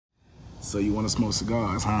So you want to smoke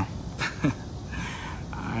cigars, huh?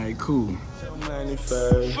 Alright, cool. Family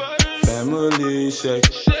shake.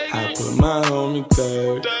 I put my homie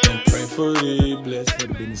third and pray for the blessing. Hey,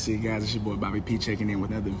 the business here, guys. It's your boy Bobby P checking in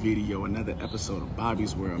with another video, another episode of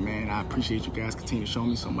Bobby's World, man. I appreciate you guys continue to show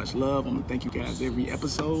me so much love. I'm gonna thank you guys every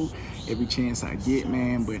episode, every chance I get,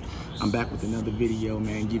 man. But I'm back with another video,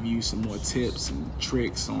 man. Give you some more tips and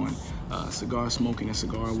tricks on cigar smoking and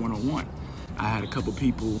cigar 101. I had a couple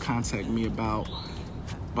people contact me about,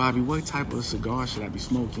 Bobby, what type of cigar should I be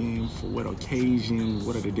smoking? For what occasion?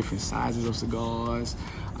 What are the different sizes of cigars?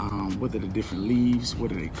 What are the different leaves? Where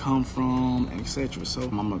do they come from? Etc. So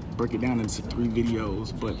I'm gonna break it down into 3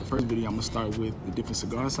 videos. But the first video, I'm gonna start with the different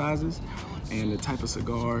cigar sizes and the type of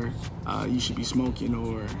cigar you should be smoking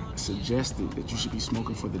or suggested that you should be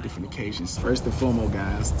smoking for the different occasions. First and foremost,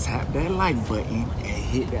 guys, tap that like button and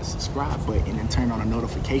hit that subscribe button and turn on the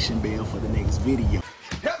notification bell for the next video.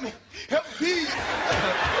 Help me, please.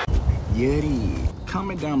 Yeti.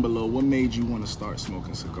 Comment down below what made you want to start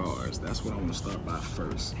smoking cigars. That's what I want to start by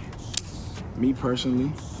first. Me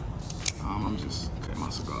personally, I'm just cutting my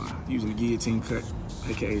cigar using the guillotine cut,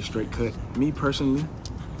 aka straight cut. Me personally,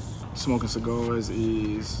 smoking cigars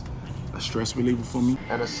is a stress reliever for me.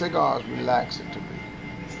 And a cigar is relaxing to me.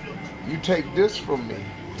 You take this from me,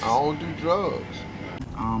 I don't do drugs.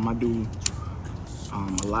 I do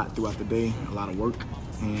a lot throughout the day, a lot of work,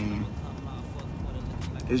 and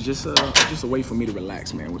it's just a way for me to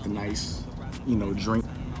relax, man, with a nice, drink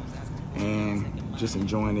and just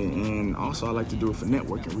enjoying it. And also I like to do it for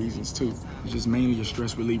networking reasons too. It's just mainly a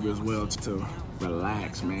stress reliever as well to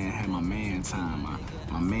relax, man, have my man time,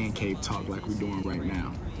 my man cave talk like we're doing right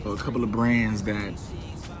now. So a couple of brands that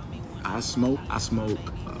I smoke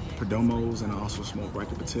Perdomos, and I also smoke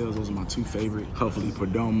Razi Patels. Those are my 2 favorite. Hopefully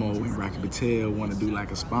Perdomo and Razi Patel want to do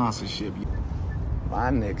like a sponsorship. My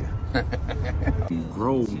nigga.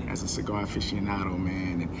 Grow as a cigar aficionado,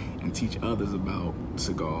 man, and teach others about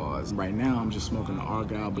cigars. Right now, I'm just smoking the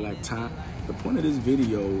Argyle Black Tie. The point of this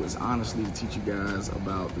video is honestly to teach you guys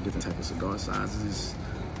about the different type of cigar sizes.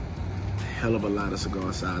 Hell of a lot of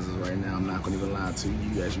cigar sizes right now. I'm not gonna even lie to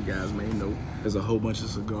you, as you guys may know. There's a whole bunch of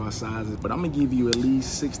cigar sizes, but I'm gonna give you at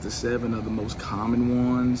least 6 to 7 of the most common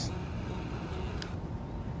ones.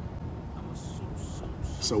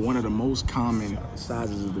 So one of the most common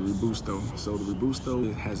sizes is the Robusto. So the Robusto,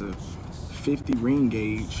 it has a 50 ring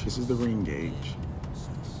gauge. This is the ring gauge.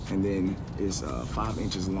 And then it's 5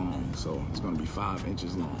 inches long. So it's gonna be 5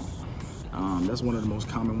 inches long. That's one of the most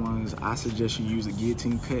common ones. I suggest you use a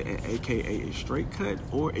guillotine cut, AKA a straight cut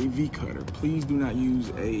or a V cutter. Please do not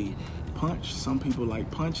use a punch. Some people like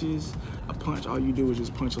punches. A punch, all you do is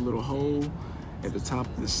just punch a little hole at the top.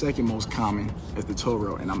 The second most common is the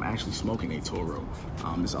Toro, and I'm actually smoking a Toro.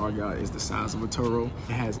 This Argyle is the size of a Toro.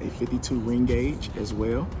 It has a 52 ring gauge as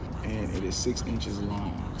well, and it is 6 inches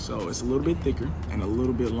long. So it's a little bit thicker and a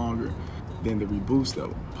little bit longer than the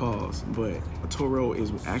Robusto, pause. But a Toro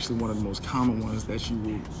is actually one of the most common ones that you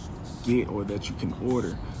will get or that you can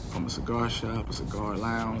order from a cigar shop, a cigar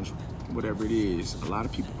lounge, whatever it is. A lot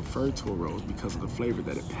of people prefer Toros because of the flavor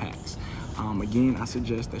that it packs. Again, I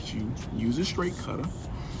suggest that you use a straight cutter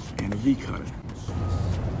and a V cutter.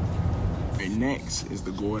 And next is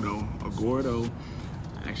the Gordo. A Gordo,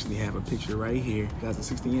 I actually have a picture right here. It has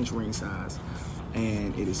a 60-inch ring size,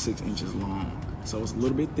 and it is 6 inches long. So it's a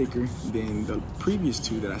little bit thicker than the previous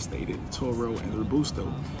 2 that I stated, the Toro and the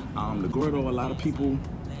Robusto. The Gordo, a lot of people,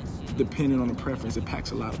 depending on the preference, it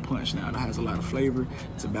packs a lot of punch. Now, it has a lot of flavor.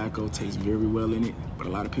 Tobacco tastes very well in it, but a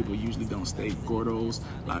lot of people usually don't state Gordos.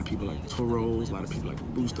 A lot of people like Toros, a lot of people like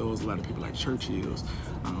Robustos, a lot of people like Churchills.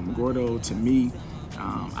 Gordo, to me,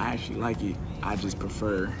 I actually like it. I just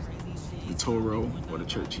prefer the Toro or the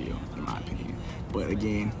Churchill, in my opinion. But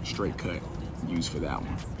again, straight cut, used for that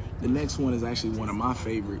one. The next one is actually one of my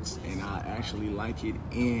favorites, and I actually like it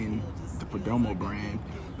in the Perdomo brand.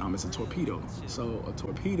 It's a Torpedo. So a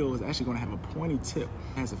Torpedo is actually going to have a pointy tip.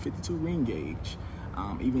 It has a 52 ring gauge,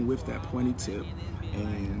 even with that pointy tip,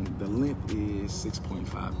 and the length is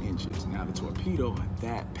 6.5 inches. Now the Torpedo,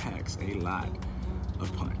 that packs a lot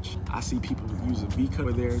of punch. I see people use a V cut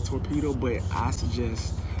with their Torpedo, but I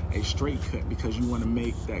suggest a straight cut because you want to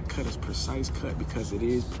make that cut as precise cut because it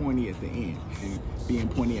is pointy at the end. And being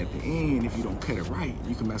pointy at the end, if you don't cut it right,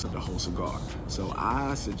 you can mess up the whole cigar. So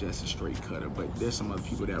I suggest a straight cutter, but there's some other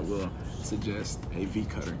people that will suggest a V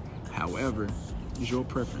cutter. However, it's your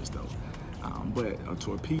preference though. But a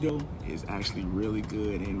Torpedo is actually really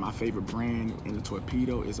good, and my favorite brand in the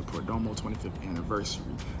Torpedo is a Perdomo 25th anniversary,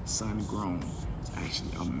 Sun Grown. It's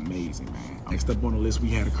actually amazing, man. Next up on the list, we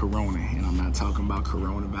had a Corona, and I'm not talking about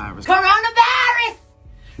coronavirus. Coronavirus!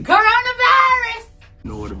 Coronavirus!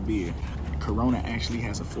 beer. Corona actually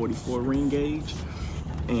has a 44 ring gauge,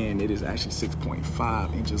 and it is actually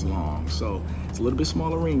 6.5 inches long. So it's a little bit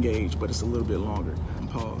smaller ring gauge, but it's a little bit longer.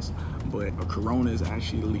 Pause. But a Corona is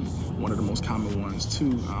actually one of the most common ones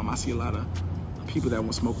too. I see a lot of people that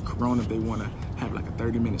want to smoke a Corona if they want to have like a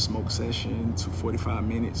 30-minute smoke session to 45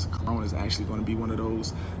 minutes. Corona is actually going to be one of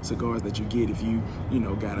those cigars that you get if you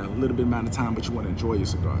know, got a little bit amount of time, but you want to enjoy your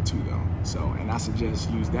cigar too though. So, and I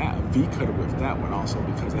suggest use that, a V-cutter with that one also,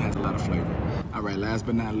 because it has a lot of flavor. All right, last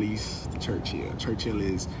but not least, Churchill. Churchill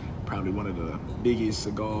is probably one of the biggest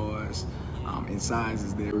cigars in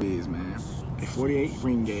sizes there is, man. A 48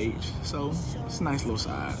 ring gauge, so it's a nice little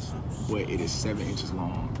size, but it is 7 inches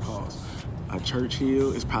long. Pause. A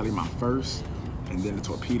Churchill is probably my first, and then the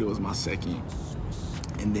Torpedo is my second,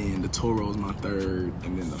 and then the Toro is my third,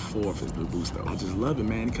 and then the fourth is the Robusto. I just love it,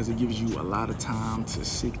 man, because it gives you a lot of time to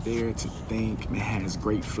sit there, to think. It has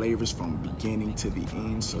great flavors from beginning to the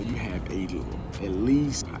end, so you have at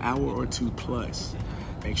least an hour or two plus.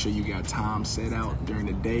 Make sure you got time set out during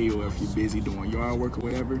the day, or if you're busy doing yard work or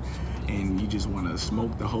whatever, and you just want to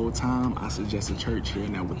smoke the whole time, I suggest a Churchill.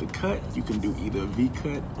 Now with the cut, you can do either a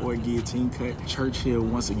V-cut or a guillotine cut. Churchill,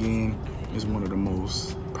 once again, is one of the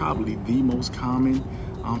most, probably the most common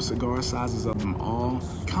cigar sizes of them all.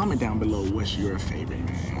 Comment down below what's your favorite,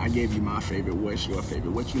 man. I gave you my favorite. What's your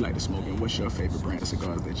favorite? What you like to smoke, and what's your favorite brand of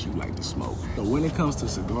cigars that you like to smoke? So when it comes to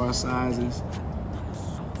cigar sizes,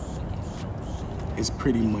 it's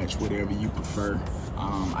pretty much whatever you prefer.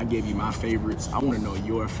 I gave you my favorites. I want to know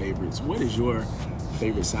your favorites. What is your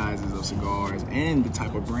favorite sizes of cigars and the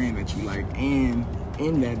type of brand that you like? And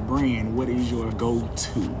in that brand, what is your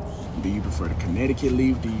go-to? Do you prefer the Connecticut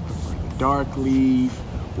leaf? Do you prefer the dark leaf?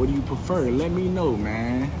 What do you prefer? Let me know,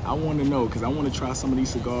 man. I want to know, because I want to try some of these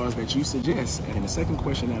cigars that you suggest. And the second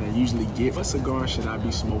question that I usually get, what cigar should I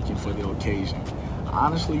be smoking for the occasion?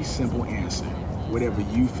 Honestly, simple answer. Whatever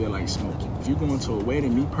you feel like smoking. If you're going to a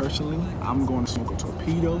wedding, me personally, I'm going to smoke a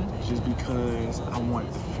Torpedo just because I want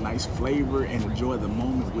nice flavor and enjoy the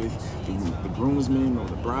moment with the groomsmen or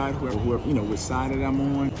the bride, whoever, you know, which side that I'm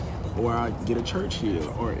on. Or I get a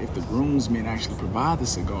Churchill. Or if the groomsmen actually provide the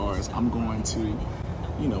cigars, I'm going to,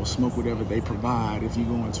 you know, smoke whatever they provide. If you're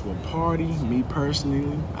going to a party, me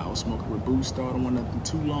personally, I'll smoke a Robusto. I don't want nothing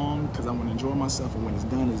too long because I want to enjoy myself, and when it's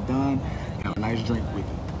done, it's done. Have a nice drink with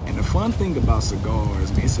it. And the fun thing about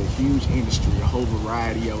cigars, man, it's a huge industry, a whole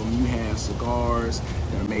variety of them. You have cigars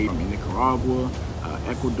that are made from Nicaragua,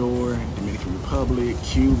 Ecuador, Dominican Republic,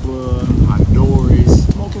 Cuba, Honduras.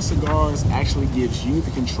 Smoking cigars actually gives you the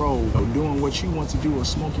control of doing what you want to do or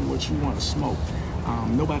smoking what you want to smoke.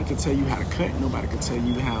 Nobody can tell you how to cut. Nobody can tell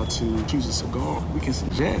you how to choose a cigar. We can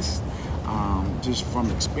suggest just from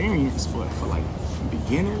experience, but for like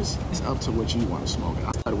beginners, it's up to what you want to smoke.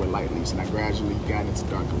 I started with light leaves and I gradually got into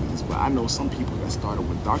darker leaves, but I know some people that started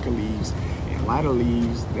with darker leaves and lighter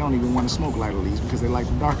leaves. They don't even want to smoke lighter leaves because they like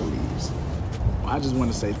the darker leaves. Well, I just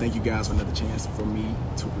want to say thank you guys for another chance for me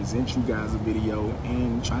to present you guys a video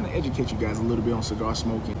and trying to educate you guys a little bit on cigar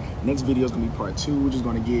smoking. Next video is going to be part 2. We're just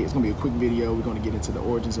going to it's going to be a quick video. We're going to get into the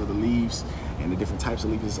origins of the leaves and the different types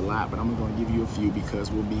of leaves. It's a lot, but I'm going to give you a few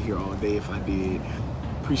because we'll be here all day if I did.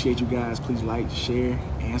 Appreciate you guys. Please like, share,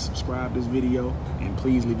 and subscribe this video, and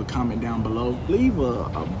please leave a comment down below. Leave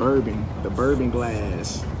the bourbon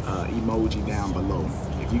glass emoji down below.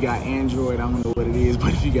 If you got Android, I don't know what it is,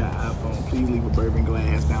 but if you got iPhone, please leave a bourbon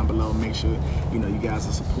glass down below. Make sure you know you guys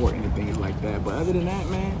are supporting and things like that. But other than that,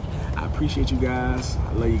 man, I appreciate you guys.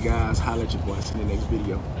 I love you guys. Holla at your boys. See you in the next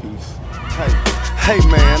video. Peace. Hey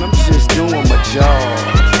man, I'm just doing my job.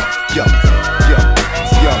 Yo.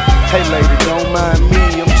 Hey lady, don't mind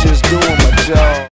me, I'm just doing